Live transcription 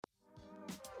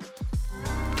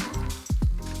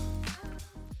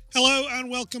Hello and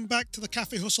welcome back to the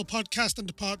Cafe Hustle podcast and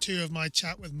to part two of my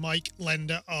chat with Mike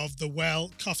Lenda of the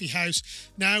Coffeehouse.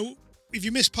 Now, if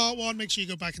you missed part one, make sure you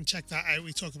go back and check that out.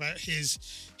 We talk about his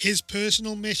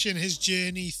personal mission, his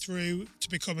journey through to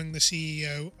becoming the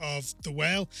CEO of the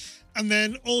Well, and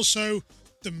then also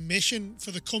the mission for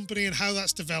the company and how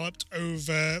that's developed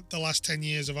over the last 10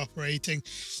 years of operating.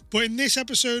 But in this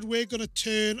episode, we're going to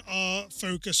turn our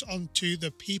focus onto the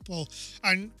people.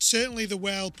 And certainly the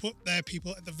Well put their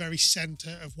people at the very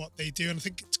center of what they do. And I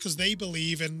think it's because they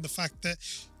believe in the fact that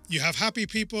you have happy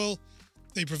people,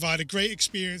 they provide a great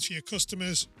experience for your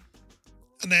customers,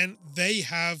 and then they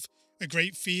have a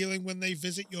great feeling when they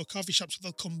visit your coffee shop, so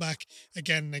they'll come back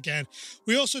again and again.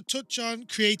 We also touch on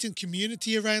creating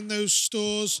community around those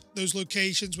stores, those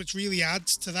locations, which really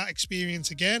adds to that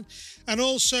experience again. And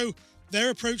also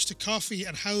their approach to coffee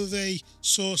and how they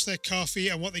source their coffee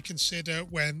and what they consider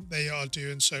when they are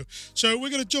doing so. So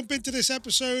we're going to jump into this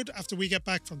episode after we get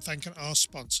back from thanking our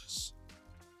sponsors.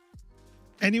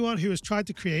 Anyone who has tried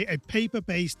to create a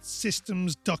paper-based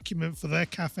systems document for their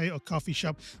cafe or coffee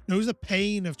shop knows the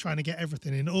pain of trying to get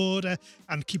everything in order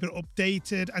and keep it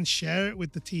updated and share it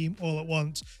with the team all at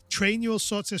once. Trainual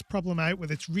sorts this problem out with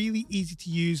its really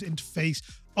easy-to-use interface,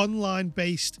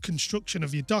 online-based construction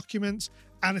of your documents,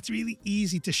 and it's really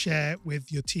easy to share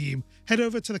with your team. Head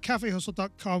over to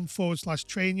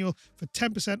thecafehustle.com/Trainual for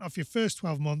 10% off your first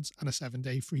 12 months and a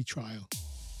 7-day free trial.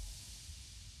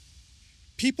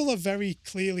 People are very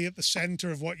clearly at the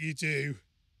center of what you do.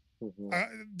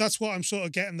 That's what I'm sort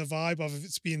of getting the vibe of. If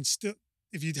it's being still,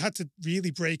 if you had to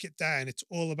really break it down, it's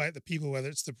all about the people, whether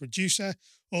it's the producer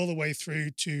all the way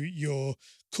through to your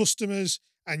customers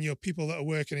and your people that are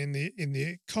working in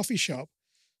the coffee shop.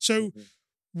 So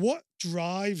what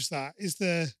drives that?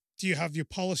 Do you have your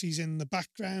policies in the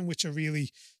background, which are really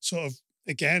sort of,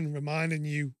 again, reminding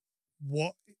you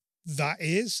what that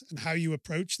is and how you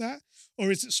approach that? Or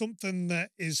is it something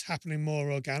that is happening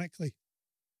more organically?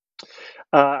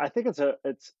 I think it's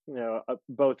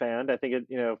both and. I think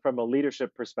from a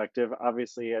leadership perspective,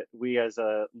 obviously we as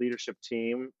a leadership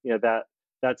team,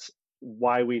 that's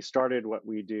why we started what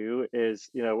we do.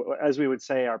 Is as we would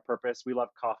say, our purpose. We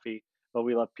love coffee, but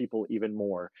we love people even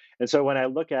more. And so when I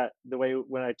look at the way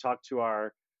when I talk to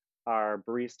our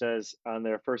baristas on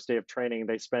their first day of training,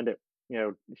 they spend it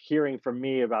hearing from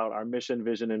me about our mission,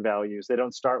 vision, and values. They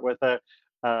don't start with a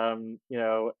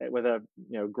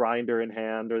grinder in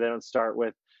hand, or they don't start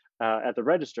with at the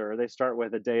register. They start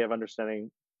with a day of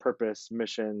understanding purpose,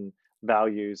 mission,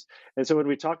 values. And so when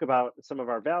we talk about some of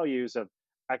our values of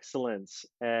excellence,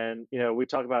 and we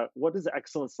talk about what does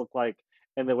excellence look like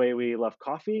in the way we love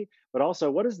coffee, but also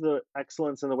what is the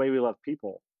excellence in the way we love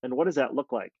people, and what does that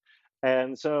look like?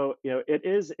 And so, it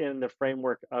is in the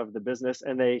framework of the business,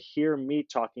 and they hear me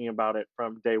talking about it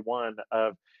from day one.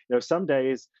 Of some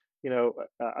days, we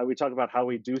talk about how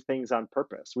we do things on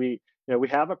purpose. We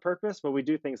have a purpose, but we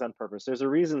do things on purpose. There's a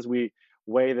reasons we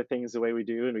weigh the things the way we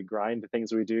do, and we grind the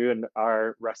things we do, and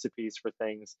our recipes for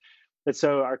things, and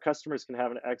so our customers can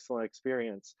have an excellent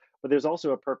experience. But there's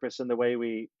also a purpose in the way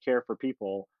we care for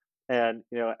people. And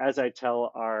as I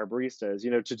tell our baristas,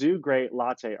 to do great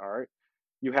latte art,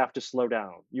 you have to slow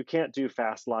down. You can't do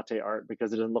fast latte art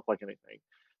because it doesn't look like anything.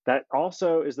 That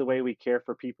also is the way we care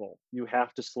for people. You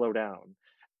have to slow down.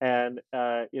 And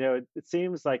it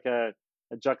seems like a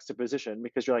juxtaposition,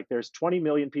 because you're like, there's 20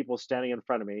 million people standing in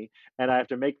front of me, and I have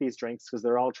to make these drinks because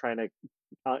they're all trying to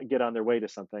get on their way to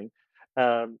something.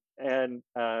 But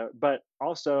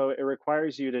also it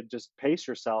requires you to just pace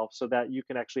yourself so that you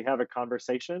can actually have a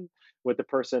conversation with the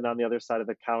person on the other side of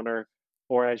the counter,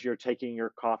 or as you're taking your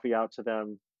coffee out to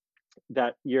them,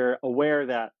 that you're aware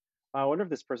that, "Oh, I wonder if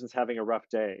this person's having a rough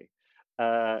day."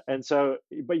 And so,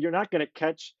 but you're not going to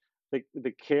catch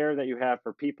the care that you have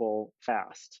for people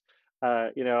fast.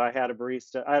 I had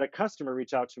a customer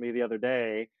reach out to me the other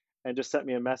day and just sent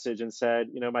me a message and said,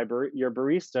 your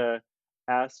barista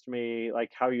asked me,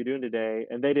 like, how are you doing today?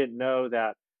 And they didn't know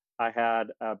that I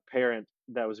had a parent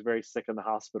that was very sick in the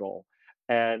hospital.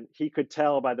 And he could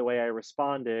tell by the way I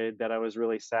responded that I was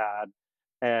really sad.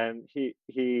 And he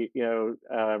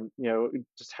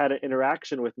just had an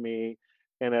interaction with me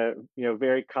in a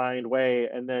very kind way,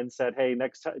 and then said, "Hey,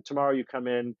 next time tomorrow you come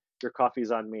in, your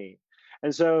coffee's on me."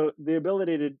 And so the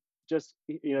ability to just,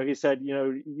 he said,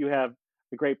 you have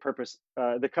a great purpose.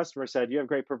 The customer said, "You have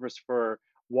great purpose for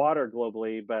water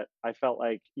globally," but I felt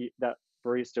like that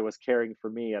barista was caring for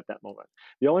me at that moment.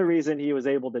 The only reason he was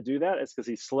able to do that is because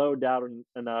he slowed down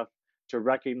enough to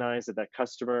recognize that that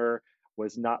customer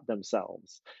was not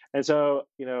themselves. And so,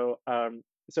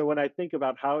 so when I think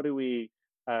about how do we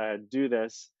do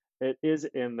this, it is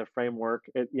in the framework.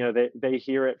 They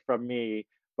hear it from me,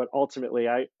 but ultimately,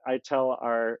 I tell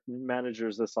our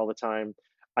managers this all the time.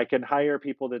 I can hire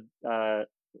people to,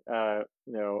 you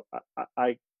know,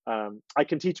 I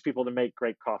can teach people to make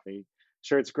great coffee.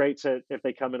 Sure, it's great to if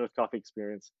they come in with coffee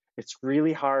experience. It's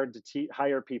really hard to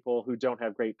hire people who don't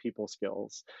have great people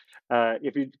skills.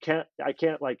 If you can't, I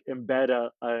can't like embed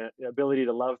a ability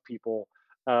to love people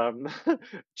um,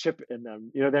 chip in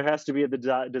them. There has to be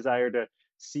the desire to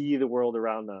see the world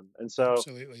around them. And so,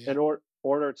 Absolutely, yeah. in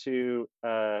order to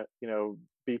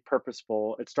be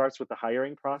purposeful, it starts with the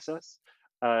hiring process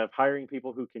of hiring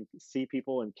people who can see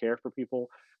people and care for people.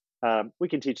 We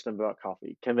can teach them about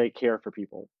coffee. Can they care for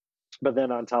people? But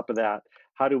then on top of that,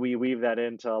 how do we weave that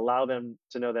in to allow them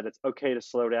to know that it's okay to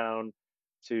slow down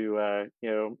to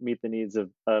meet the needs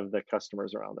of the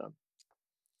customers around them?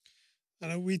 I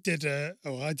know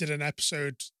I did an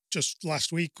episode just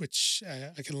last week, which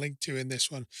I can link to in this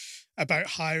one, about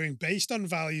hiring based on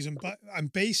values and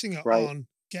basing it Right. on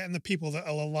getting the people that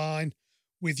will align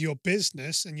with your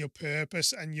business and your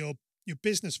purpose and your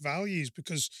business values,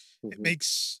 because it Hmm.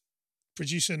 makes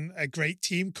producing a great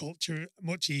team culture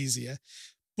much easier.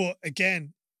 But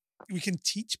again, we can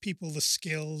teach people the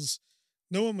skills.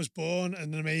 No one was born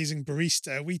an amazing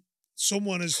barista.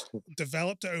 Someone has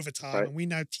developed it over time, Right. and we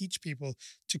now teach people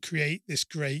to create this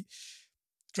great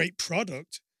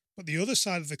product. But the other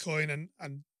side of the coin,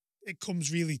 and it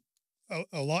comes really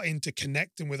a lot into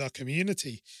connecting with our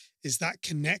community, is that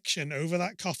connection over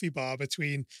that coffee bar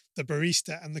between the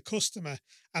barista and the customer,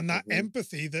 and that Hmm.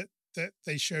 empathy that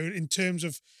they showed in terms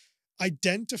of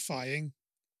identifying,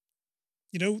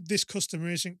 this customer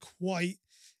isn't quite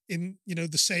in,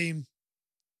 the same,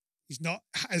 he's not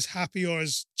as happy or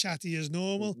as chatty as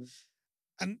normal. Hmm.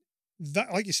 And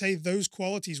that, like you say, those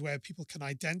qualities where people can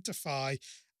identify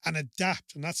and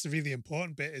adapt, and that's the really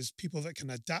important bit, is people that can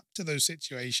adapt to those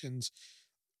situations.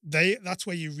 That's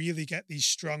where you really get these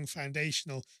strong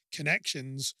foundational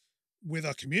connections with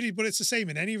our community. But it's the same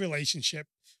in any relationship,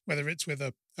 whether it's with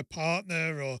a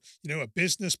partner or, a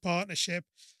business partnership.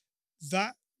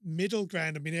 That middle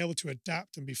ground and being able to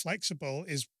adapt and be flexible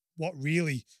is what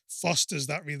really fosters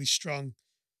that really strong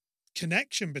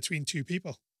connection between two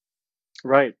people.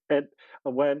 Right. And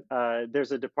when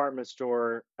there's a department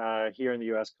store here in the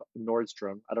U.S. called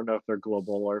Nordstrom. I don't know if they're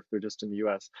global or if they're just in the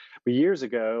U.S. But years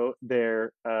ago, they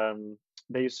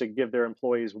used to give their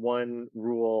employees one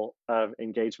rule of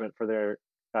engagement for their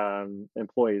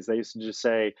employees. They used to just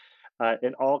say,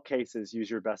 in all cases, use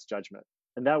your best judgment.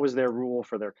 And that was their rule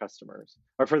for their customers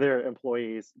or for their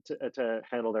employees to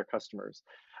handle their customers.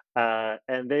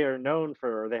 And they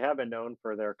have been known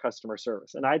for their customer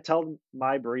service. And I tell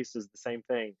my baristas the same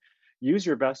thing: use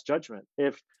your best judgment.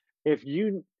 If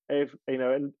and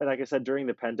like I said, during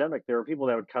the pandemic, there were people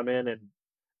that would come in and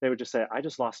they would just say, "I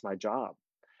just lost my job,"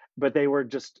 but they were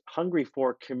just hungry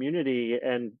for community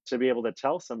and to be able to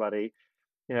tell somebody.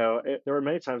 There were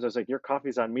many times I was like, "Your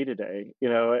coffee's on me today,"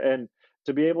 and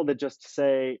to be able to just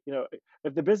say,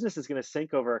 if the business is going to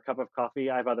sink over a cup of coffee,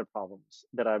 I have other problems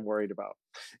that I'm worried about.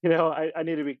 I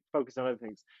need to be focused on other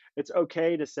things. It's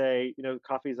okay to say,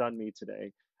 coffee's on me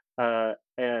today, and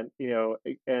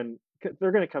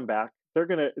they're going to come back. They're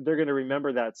going to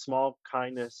remember that small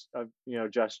kindness of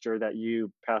gesture that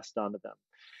you passed on to them.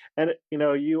 And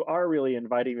you are really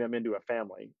inviting them into a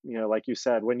family. Like you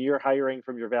said, when you're hiring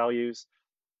from your values,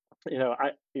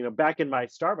 back in my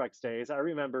Starbucks days, I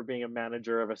remember being a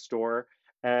manager of a store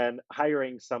and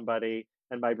hiring somebody,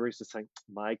 and my barista saying,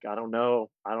 "Mike, I don't know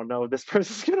if this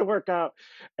person's going to work out."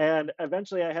 And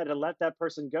eventually, I had to let that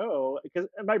person go because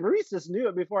my baristas knew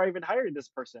it before I even hired this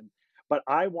person. But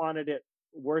I wanted it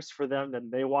worse for them than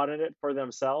they wanted it for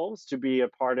themselves, to be a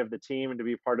part of the team and to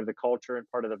be part of the culture and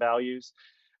part of the values.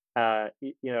 And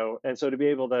so to be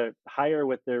able to hire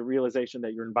with the realization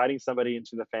that you're inviting somebody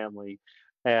into the family,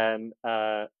 and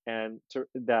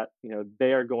that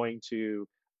they are going to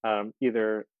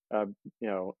either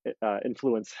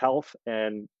influence health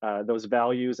and those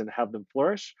values and have them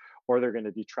flourish, or they're going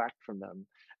to detract from them.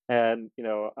 And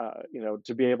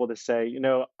to be able to say,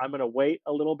 I'm going to wait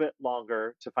a little bit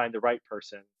longer to find the right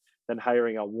person than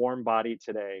hiring a warm body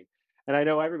today. And I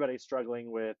know everybody's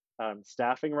struggling with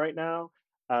staffing right now.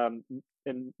 um,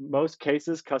 in most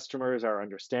cases, customers are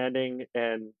understanding.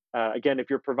 And again, if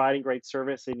you're providing great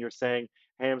service and you're saying,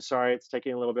 "Hey, I'm sorry, it's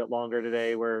taking a little bit longer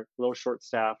today. We're a little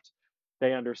short-staffed,"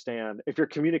 they understand. If you're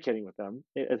communicating with them,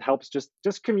 it helps.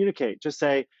 Just communicate. Just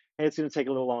say, "Hey, it's going to take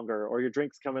a little longer," or "Your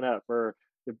drink's coming up," or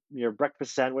 "Your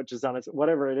breakfast sandwich is on its,"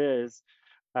 whatever it is.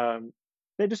 Um,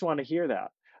 they just want to hear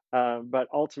that. But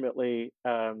ultimately,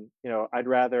 I'd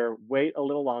rather wait a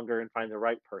little longer and find the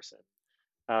right person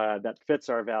that fits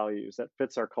our values, that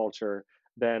fits our culture,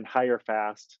 than hire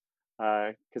fast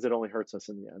because it only hurts us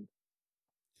in the end.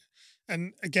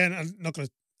 And again, I'm not going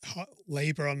to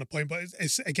labor on the point, but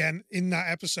it's again in that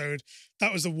episode,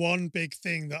 that was the one big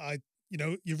thing that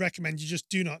you recommend you just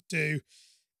do not do.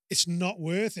 It's not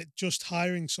worth it just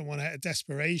hiring someone out of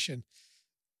desperation.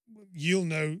 You'll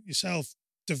know yourself,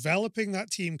 developing that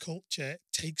team culture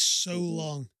takes so Hmm.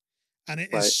 long, and it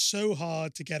is Right. so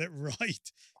hard to get it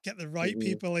right, get the right Hmm.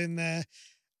 people in there.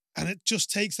 And it just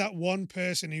takes that one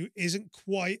person who isn't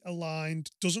quite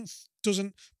aligned,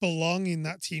 doesn't belong in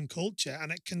that team culture,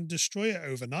 and it can destroy it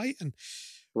overnight. And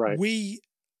Right. we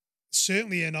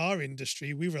certainly in our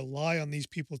industry, we rely on these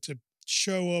people to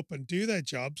show up and do their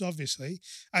jobs, obviously.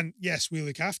 And yes, we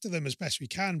look after them as best we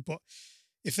can, but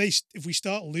if we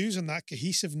start losing that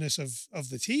cohesiveness of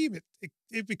the team,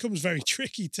 it becomes very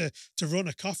tricky to run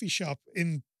a coffee shop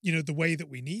in the way that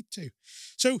we need to.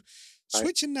 So Right.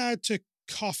 switching now to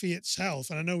coffee itself,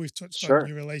 and I know we've touched on Sure.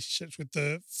 your relationships with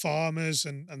the farmers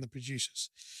and the producers,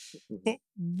 Hmm. but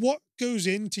what goes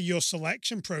into your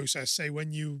selection process? Say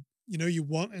when you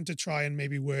wanting to try and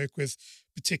maybe work with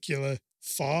particular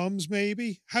farms,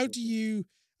 maybe how do you,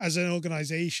 as an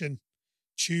organization,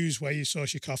 choose where you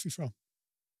source your coffee from?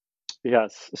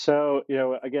 Yes. So,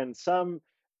 again,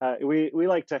 we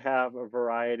like to have a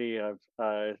variety of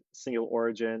single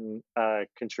origin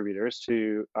contributors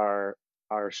to our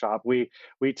shop. We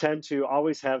tend to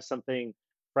always have something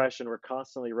fresh, and we're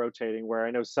constantly rotating. Where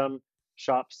I know some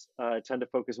shops tend to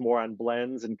focus more on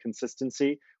blends and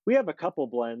consistency. We have a couple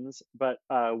blends, but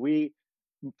we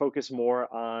focus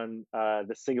more on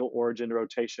the single origin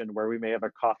rotation, where we may have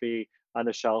a coffee on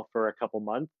the shelf for a couple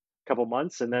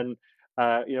months, and then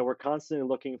we're constantly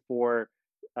looking for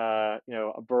a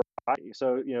variety.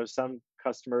 So some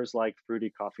customers like fruity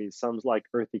coffees, some like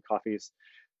earthy coffees.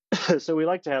 So we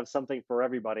like to have something for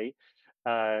everybody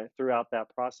throughout that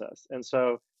process. And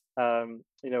so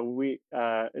we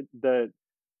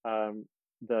um,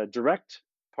 the direct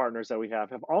partners that we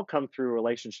have all come through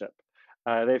relationship.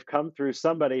 They've come through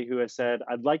somebody who has said,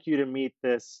 "I'd like you to meet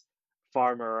this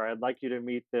farmer, or I'd like you to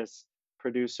meet this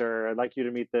producer, I'd like you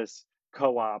to meet this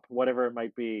co-op, whatever it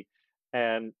might be."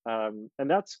 And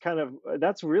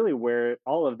that's really where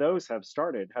all of those have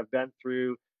started, have been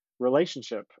through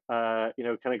relationship. Kind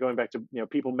of going back to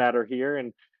people matter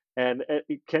here,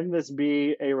 can this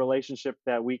be a relationship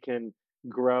that we can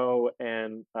grow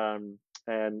and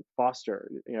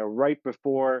foster? Right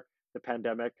before the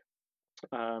pandemic,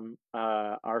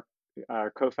 our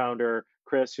co-founder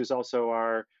Chris, who's also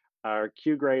our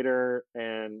Q grader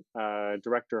and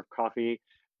director of coffee,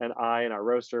 and I and our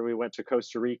roaster, we went to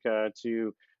Costa Rica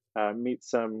to meet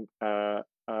some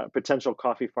potential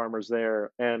coffee farmers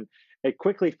there, and it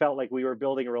quickly felt like we were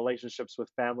building relationships with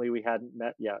family we hadn't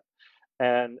met yet.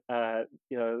 And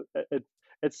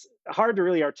it's hard to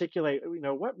really articulate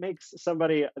what makes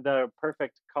somebody the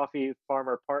perfect coffee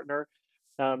farmer partner,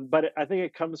 but I think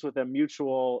it comes with a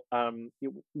mutual.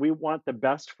 We want the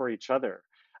best for each other,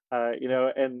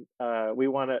 and we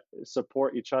want to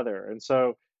support each other. And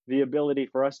so the ability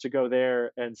for us to go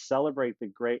there and celebrate the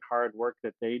great hard work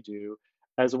that they do,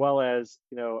 as well as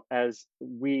as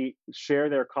we share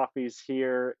their coffees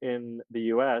here in the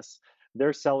U.S.,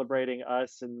 they're celebrating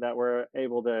us, and that we're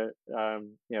able to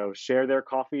share their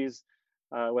coffees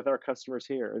with our customers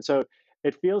here. And so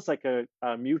it feels like a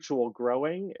mutual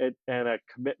growing and a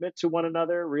commitment to one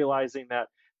another, realizing that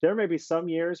there may be some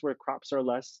years where crops are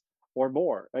less or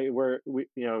more. Where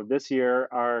this year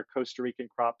our Costa Rican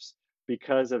crops,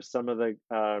 because of some of the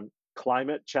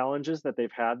climate challenges that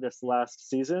they've had this last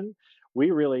season,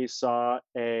 we really saw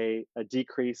a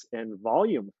decrease in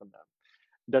volume from them.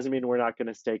 Doesn't mean we're not going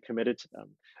to stay committed to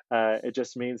them. It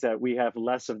just means that we have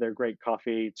less of their great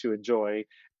coffee to enjoy,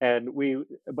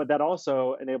 but that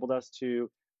also enabled us to,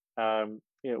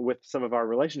 with some of our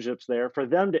relationships there, for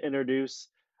them to introduce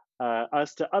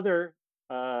us to other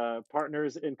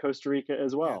partners in Costa Rica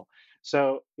as Yeah. well.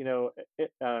 So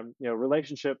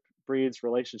relationship breeds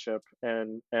relationship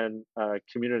and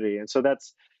community, and so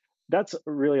that's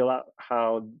really a lot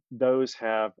how those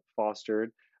have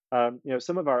fostered.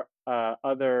 Some of our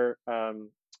other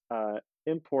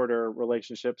importer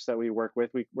relationships that we work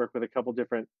with a couple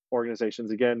different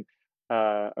organizations. Again,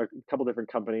 a couple different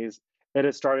companies. It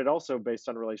has started also based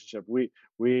on relationship. We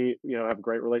have a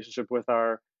great relationship with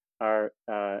our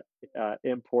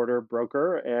importer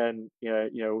broker, and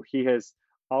he has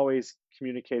always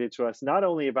communicated to us not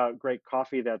only about great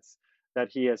coffee that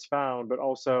he has found, but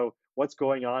also what's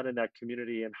going on in that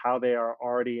community and how they are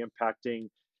already impacting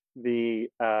the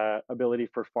ability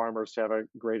for farmers to have a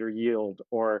greater yield,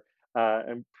 or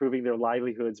improving their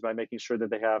livelihoods by making sure that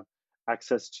they have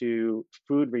access to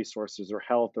food resources or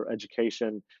health or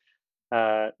education.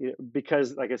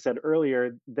 Because, like I said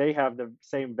earlier, they have the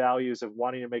same values of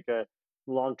wanting to make a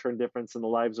long-term difference in the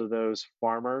lives of those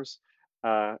farmers.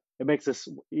 It makes us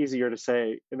easier to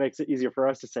say. It makes it easier for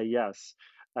us to say yes,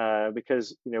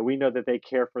 because we know that they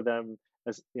care for them,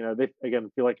 as they again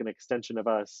feel like an extension of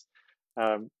us.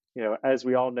 As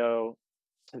we all know,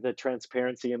 the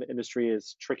transparency in the industry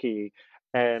is tricky,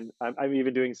 and I'm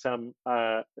even doing some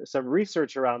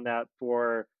research around that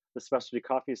for the Specialty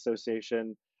Coffee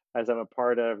Association, as I'm a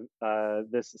part of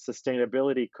this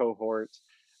sustainability cohort,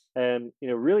 and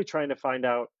really trying to find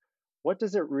out what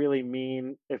does it really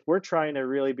mean if we're trying to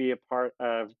really be a part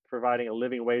of providing a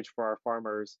living wage for our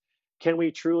farmers. Can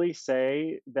we truly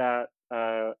say that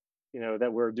that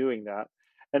we're doing that?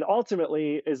 And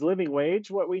ultimately, is living wage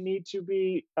what we need to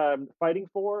be fighting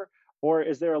for? Or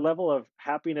is there a level of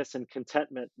happiness and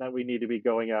contentment that we need to be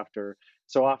going after?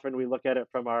 So often we look at it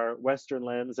from our Western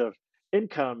lens of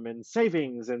income and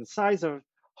savings and size of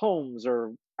homes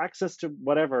or access to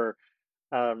whatever.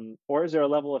 Or is there a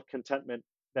level of contentment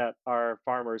that our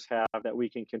farmers have that we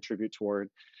can contribute toward?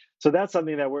 So that's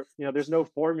something that there's no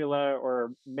formula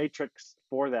or matrix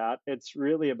for that. It's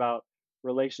really about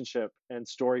relationship and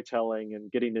storytelling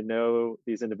and getting to know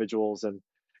these individuals and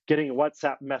getting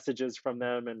WhatsApp messages from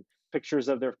them and pictures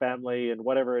of their family and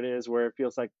whatever it is, where it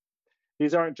feels like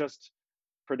these aren't just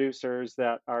producers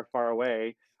that are far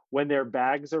away. When their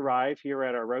bags arrive here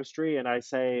at our roastery and I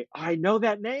say, I know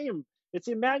that name, it's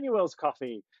Emmanuel's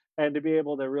coffee. And to be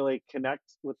able to really connect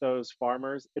with those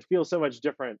farmers, it feels so much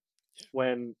different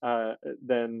when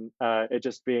than it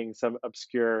just being some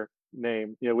obscure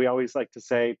name. We always like to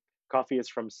say coffee is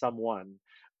from someone.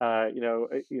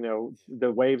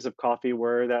 The waves of coffee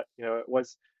were that it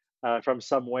was from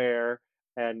somewhere,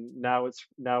 and now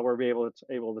we're able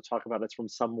to talk about it's from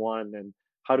someone, and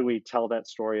how do we tell that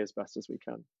story as best as we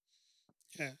can.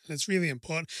 Yeah, and it's really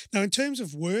important. Now, in terms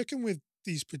of working with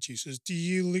these producers, do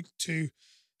you look to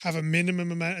have a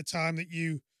minimum amount of time that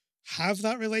you have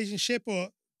that relationship? Or,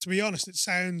 to be honest, it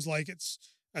sounds like it's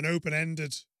an open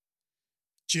ended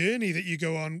journey that you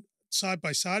go on side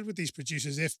by side with these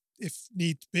producers if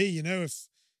need be, if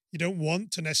you don't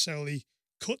want to necessarily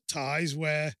cut ties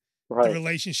where the Right.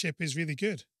 relationship is really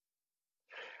good.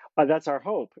 That's our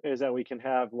hope, is that we can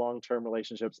have long-term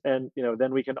relationships, and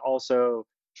then we can also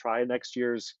try next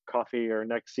year's coffee or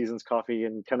next season's coffee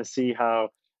and kind of see how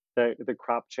the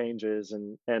crop changes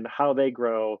and how they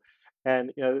grow.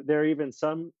 And there are even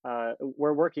some.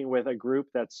 We're working with a group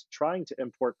that's trying to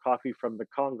import coffee from the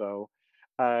Congo.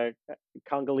 Uh,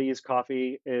 Congolese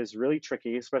coffee is really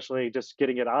tricky, especially just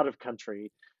getting it out of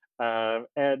country.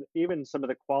 And even some of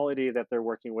the quality that they're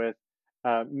working with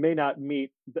may not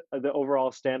meet the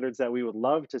overall standards that we would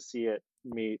love to see it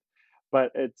meet.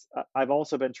 But I've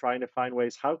also been trying to find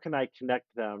ways, how can I connect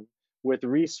them with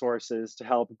resources to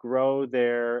help grow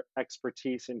their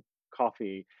expertise in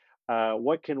coffee?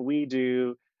 What can we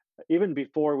do even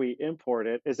before we import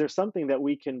it? Is there something that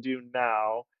we can do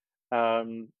now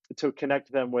to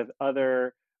connect them with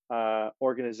other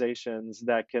organizations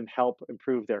that can help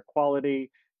improve their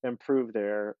quality, improve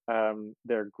their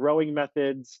growing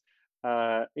methods?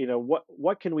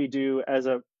 What can we do as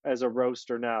a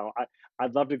roaster now?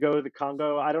 I'd love to go to the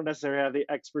Congo. I don't necessarily have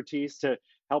the expertise to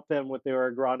help them with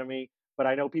their agronomy, but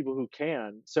I know people who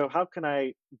can. So how can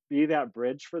I be that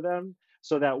bridge for them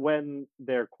so that when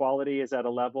their quality is at a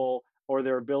level or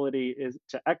their ability is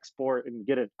to export and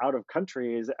get it out of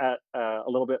country is at a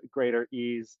little bit greater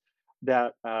ease,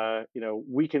 that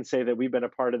we can say that we've been a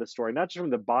part of the story, not just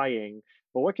from the buying,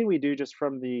 but what can we do just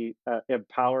from the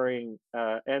empowering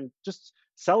and just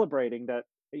celebrating that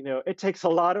it takes a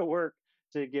lot of work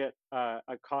to get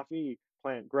a coffee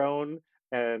plant grown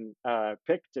and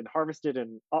picked and harvested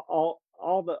and all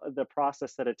the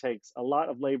process that it takes, a lot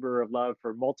of labor of love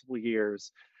for multiple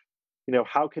years.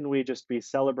 How can we just be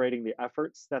celebrating the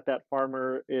efforts that that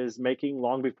farmer is making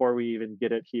long before we even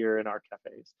get it here in our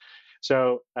cafes?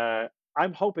 So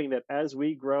I'm hoping that as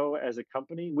we grow as a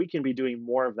company, we can be doing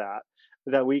more of that,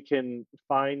 that we can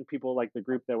find people like the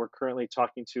group that we're currently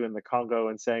talking to in the Congo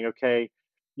and saying, okay,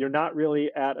 you're not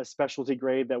really at a specialty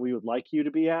grade that we would like you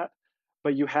to be at,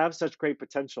 but you have such great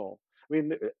potential. I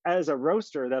mean, as a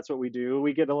roaster, that's what we do.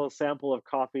 We get a little sample of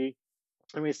coffee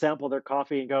and we sample their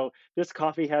coffee and go, this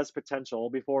coffee has potential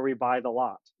before we buy the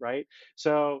lot, right?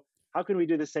 So, how can we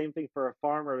do the same thing for a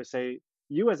farmer to say,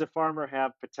 you as a farmer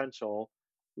have potential?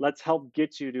 Let's help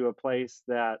get you to a place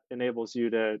that enables you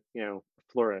to,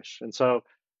 flourish. And so,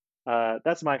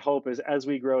 that's my hope is as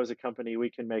we grow as a company, we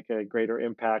can make a greater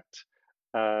impact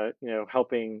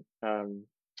helping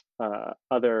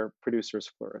other producers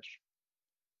flourish.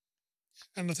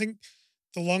 And I think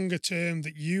the longer term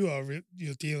that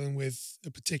you're dealing with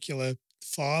a particular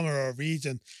farmer or a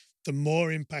region, the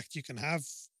more impact you can have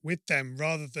with them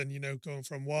rather than, going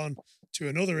from one to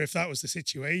another. If that was the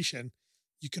situation,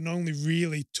 you can only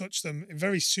really touch them in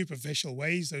very superficial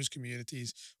ways, those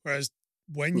communities. Whereas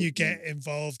when you Mhm. get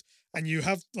involved and you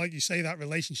have, like you say, that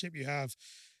relationship you have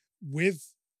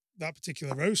with that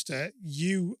particular roaster,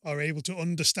 you are able to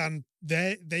understand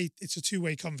it's a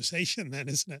two-way conversation then,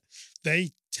 isn't it?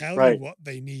 They tell you Right, what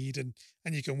they need and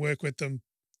you can work with them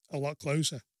a lot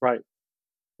closer. right,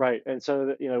 right. And so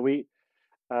that, we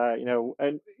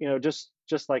and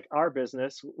just like our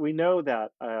business, we know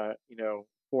that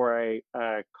for a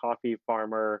coffee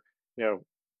farmer, you know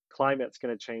climate's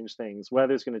going to change things,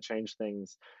 weather's going to change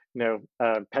things,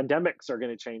 pandemics are going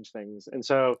to change things. And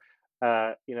so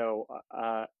I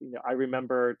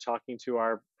remember talking to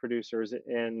our producers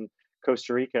in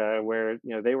Costa Rica, where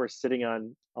they were sitting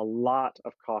on a lot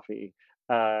of coffee,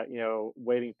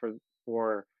 waiting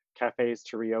for cafes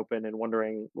to reopen and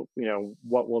wondering,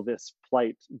 what will this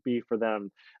plight be for them.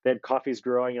 They had coffees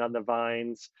growing on the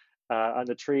vines, on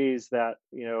the trees that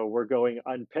were going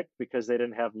unpicked because they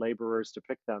didn't have laborers to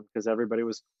pick them because everybody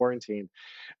was quarantined.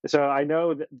 So I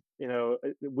know that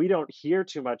we don't hear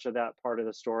too much of that part of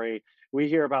the story. We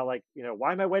hear about, like,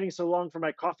 why am I waiting so long for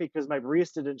my coffee because my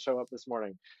barista didn't show up this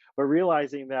morning. But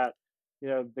realizing that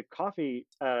the coffee,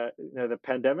 the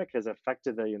pandemic has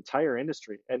affected the entire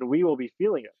industry, and we will be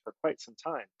feeling it for quite some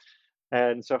time.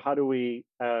 And so how do we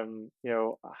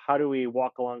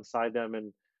walk alongside them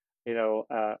and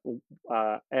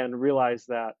and realize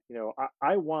that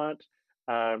I want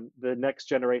the next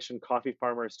generation coffee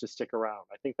farmers to stick around.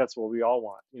 I think that's what we all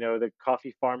want. The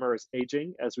coffee farmer is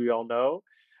aging, as we all know.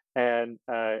 And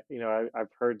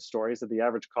I've heard stories that the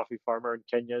average coffee farmer in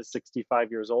Kenya is 65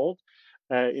 years old.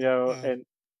 Wow. And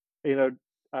you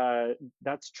know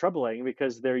that's troubling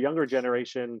because their younger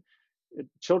generation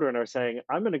children are saying,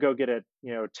 I'm going to go get a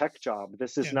tech job.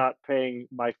 This is Yeah. not paying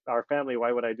our family.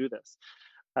 Why would I do this?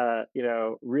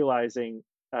 Realizing,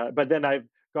 but then I've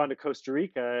gone to Costa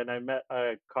Rica and I met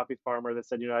a coffee farmer that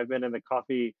said, I've been in the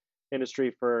coffee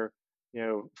industry for, you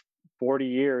know, 40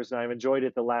 years and I've enjoyed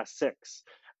it the last six.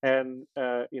 And,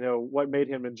 what made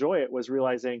him enjoy it was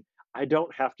realizing I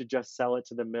don't have to just sell it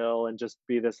to the mill and just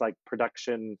be this like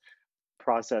production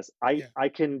process. I Yeah. I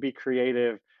can be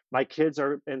creative. My kids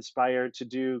are inspired to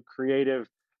do creative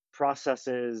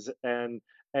processes and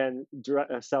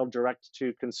sell direct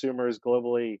to consumers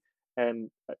globally. And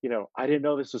I didn't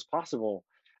know this was possible.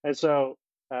 And so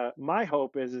my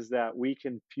hope is that we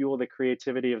can fuel the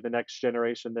creativity of the next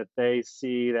generation. That they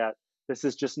see that this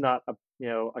is just not a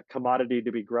commodity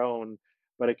to be grown,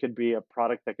 but it could be a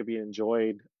product that could be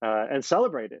enjoyed and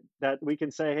celebrated. That we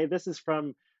can say, hey, this is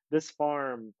from this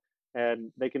farm,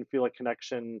 and they can feel a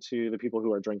connection to the people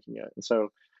who are drinking it. And so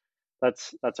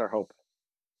that's our hope.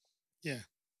 Yeah.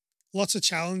 Lots of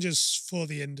challenges for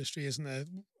the industry, isn't there?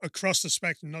 Across the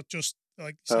spectrum, not just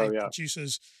like Oh say yeah,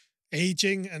 producers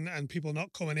aging and people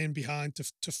not coming in behind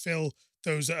to fill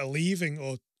those that are leaving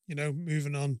or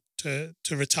moving on to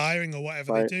retiring or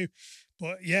whatever they right. do.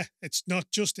 But yeah, it's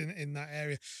not just in that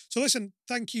area. So listen,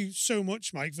 thank you so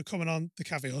much, Mike, for coming on the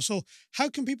Cafe Hustle. How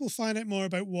can people find out more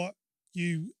about what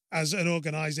you as an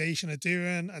organization are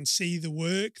doing and see the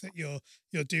work that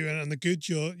you're doing and the good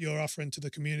you're offering to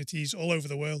the communities all over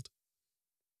the world?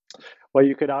 Well,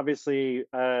 you could obviously,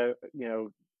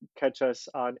 catch us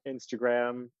on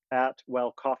Instagram at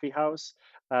Well Coffeehouse.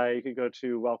 You could go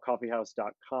to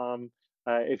wellcoffeehouse.com.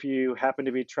 If you happen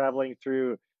to be traveling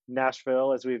through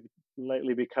Nashville, as we've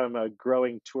lately become a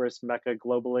growing tourist mecca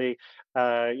globally,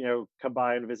 come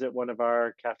by and visit one of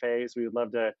our cafes. We would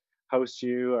love to host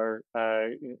you or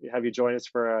have you join us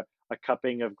for a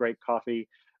cupping of great coffee.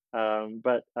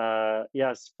 But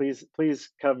yes,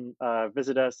 please come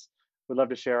visit us. We'd love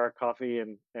to share our coffee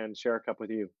and share a cup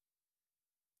with you.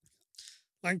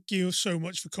 Thank you so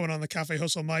much for coming on the Cafe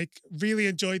Hustle, Mike. Really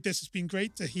enjoyed this. It's been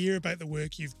great to hear about the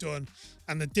work you've done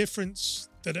and the difference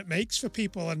that it makes for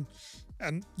people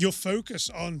and your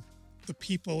focus on the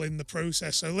people in the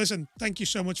process. So listen, thank you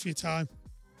so much for your time.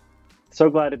 So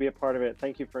glad to be a part of it.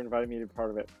 Thank you for inviting me to be part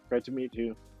of it. Great to meet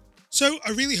you. So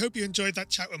I really hope you enjoyed that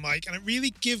chat with Mike, and it really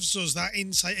gives us that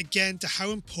insight again to how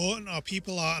important our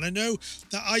people are. And I know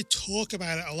that I talk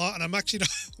about it a lot, and I'm actually not,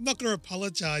 I'm not going to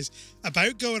apologize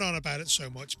about going on about it so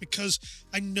much because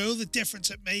I know the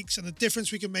difference it makes and the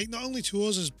difference we can make not only to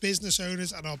us as business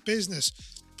owners and our business,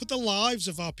 put the lives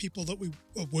of our people that we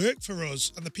work for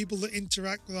us and the people that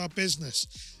interact with our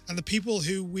business and the people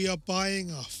who we are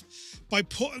buying off. By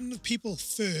putting the people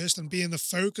first and being the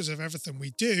focus of everything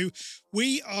we do,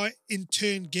 we are in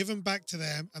turn given back to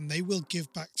them and they will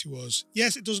give back to us.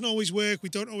 Yes, it doesn't always work. We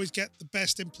don't always get the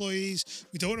best employees.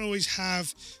 We don't always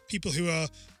have people who are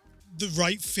the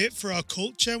right fit for our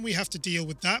culture, and we have to deal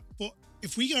with that. But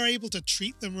if we are able to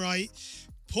treat them right,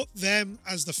 put them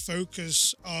as the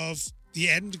focus of the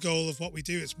end goal of what we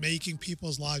do, it's making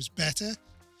people's lives better,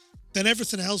 then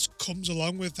everything else comes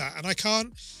along with that.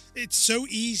 And it's so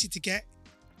easy to get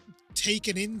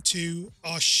taken into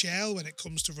our shell when it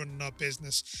comes to running our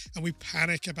business, and we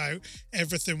panic about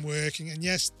everything working. And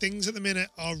yes, things at the minute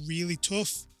are really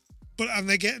tough, and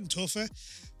they're getting tougher,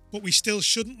 but we still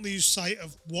shouldn't lose sight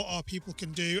of what our people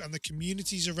can do and the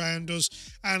communities around us,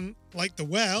 and like the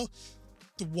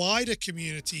wider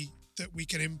community that we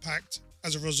can impact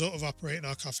as a result of operating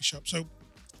our coffee shop. So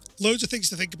loads of things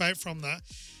to think about from that.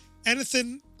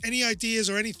 Any ideas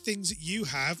or any things that you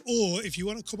have, or if you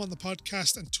want to come on the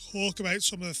podcast and talk about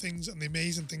some of the things and the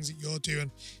amazing things that you're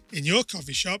doing in your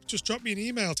coffee shop, just drop me an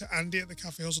email to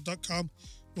andy@thecaffeehustle.com.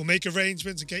 We'll make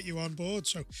arrangements and get you on board.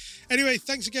 So anyway,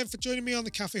 thanks again for joining me on the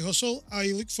Cafe Hustle.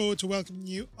 I look forward to welcoming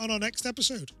you on our next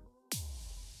episode.